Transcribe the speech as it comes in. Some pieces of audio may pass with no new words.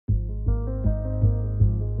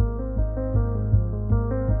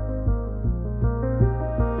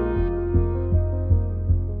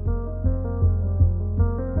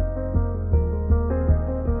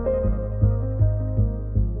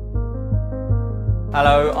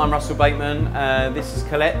Hello, I'm Russell Bateman. This is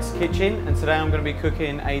Colette's kitchen, and today I'm going to be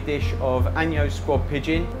cooking a dish of Anjou Squab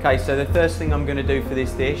Pigeon. Okay, so the first thing I'm going to do for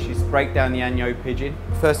this dish is break down the Anjou pigeon.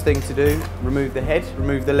 First thing to do, remove the head,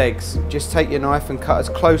 remove the legs. Just take your knife and cut as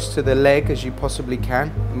close to the leg as you possibly can.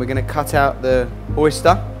 And we're going to cut out the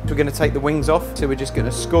oyster. We're going to take the wings off, so we're just going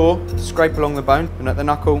to score, scrape along the bone, and at the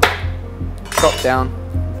knuckle, chop down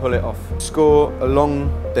and pull it off. Score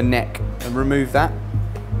along the neck and remove that.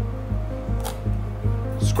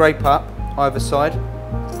 Scrape up either side,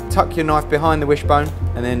 tuck your knife behind the wishbone,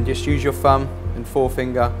 and then just use your thumb and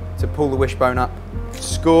forefinger to pull the wishbone up.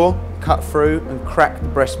 Score, cut through and crack the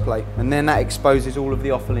breastplate, and then that exposes all of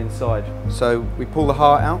the offal inside. So we pull the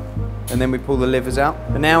heart out and then we pull the livers out.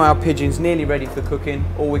 And now our pigeon's nearly ready for cooking.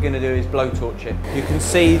 All we're going to do is blowtorch it. You can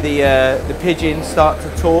see the pigeon start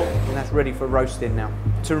to torque, and that's ready for roasting now.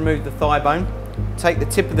 To remove the thigh bone, take the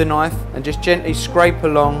tip of the knife and just gently scrape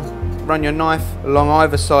along. Run your knife along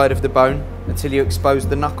either side of the bone until you expose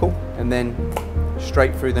the knuckle, and then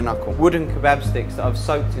straight through the knuckle. Wooden kebab sticks that I've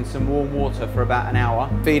soaked in some warm water for about an hour.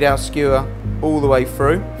 Feed our skewer all the way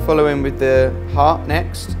through, following with the heart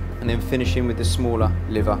next, and then finishing with the smaller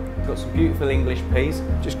liver. We've got some beautiful English peas.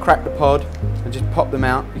 Just crack the pod and just pop them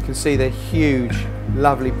out. You can see they're huge,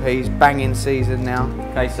 lovely peas, banging seasoned now.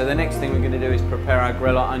 Okay, so the next thing we're going to do is prepare our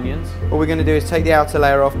Grelot onions. What we're going to do is take the outer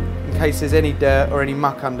layer off in case there's any dirt or any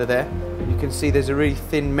muck under there. You can see there's a really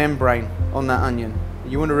thin membrane on that onion.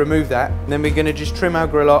 You want to remove that. And then we're going to just trim our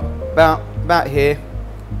Grelot about here,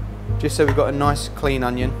 just so we've got a nice clean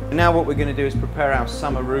onion. And now what we're going to do is prepare our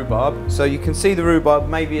summer rhubarb. So you can see the rhubarb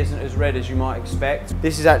maybe isn't as red as you might expect.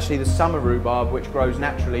 This is actually the summer rhubarb, which grows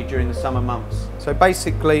naturally during the summer months. So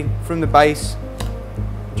basically from the base,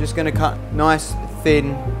 I'm just going to cut nice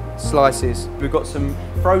thin slices. We've got some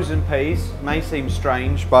frozen peas, may seem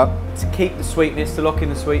strange, but to keep the sweetness, to lock in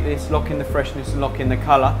the sweetness, lock in the freshness and lock in the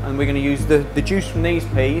colour. And we're going to use the juice from these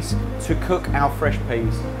peas to cook our fresh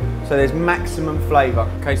peas. So there's maximum flavour.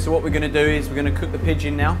 Okay, so what we're going to do is we're going to cook the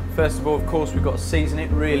pigeon now. First of all, of course, we've got to season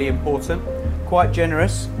it, really important. Quite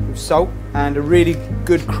generous with salt and a really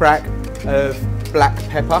good crack of black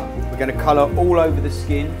pepper. We're going to colour all over the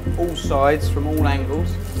skin, all sides, from all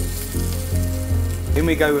angles. In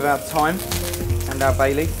we go with our thyme and our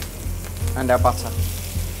bay leaf and our butter.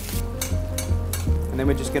 And then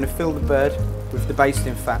we're just going to fill the bird with the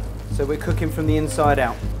basting fat. So we're cooking from the inside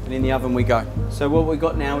out, and in the oven we go. So what we've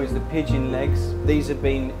got now is the pigeon legs. These have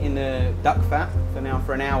been in the duck fat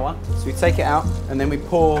for an hour. So we take it out and then we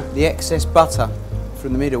pour the excess butter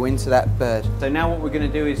from the middle into that bird. So now what we're going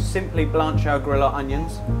to do is simply blanch our Grelot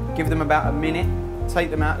onions, give them about a minute, take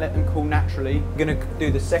them out, let them cool naturally. We're going to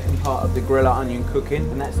do the second part of the Grelot onion cooking,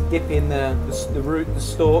 and that's dipping the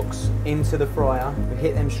stalks into the fryer. We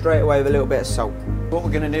hit them straight away with a little bit of salt. What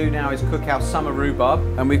we're going to do now is cook our summer rhubarb,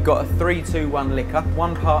 and we've got a 3-2-1 liquor,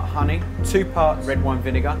 1 part honey, 2 parts red wine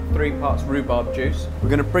vinegar, 3 parts rhubarb juice. We're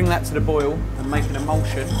going to bring that to the boil and make an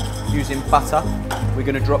emulsion using butter. We're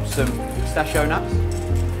going to drop some pistachio nuts,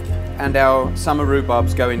 and our summer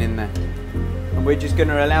rhubarb's going in there. And we're just going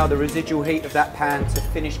to allow the residual heat of that pan to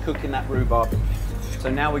finish cooking that rhubarb. So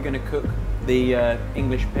now we're going to cook the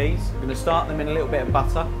English peas. We're going to start them in a little bit of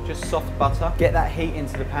butter, just soft butter. Get that heat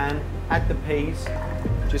into the pan, add the peas,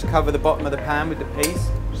 just cover the bottom of the pan with the peas.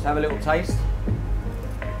 Just have a little taste.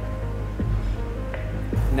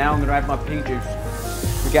 Now I'm going to add my pea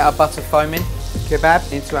juice. We get our butter foaming,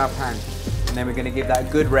 kebab into our pan. And then we're going to give that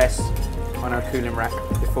a good rest on our cooling rack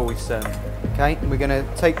before we serve. Okay, we're going to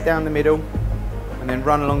take down the middle and then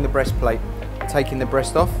run along the breastplate, taking the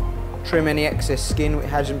breast off, trim any excess skin which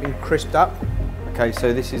hasn't been crisped up. Okay,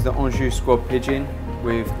 so this is the Anjou Squab Pigeon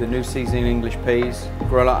with the new seasoning English peas,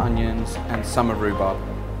 Grelot onions and summer rhubarb.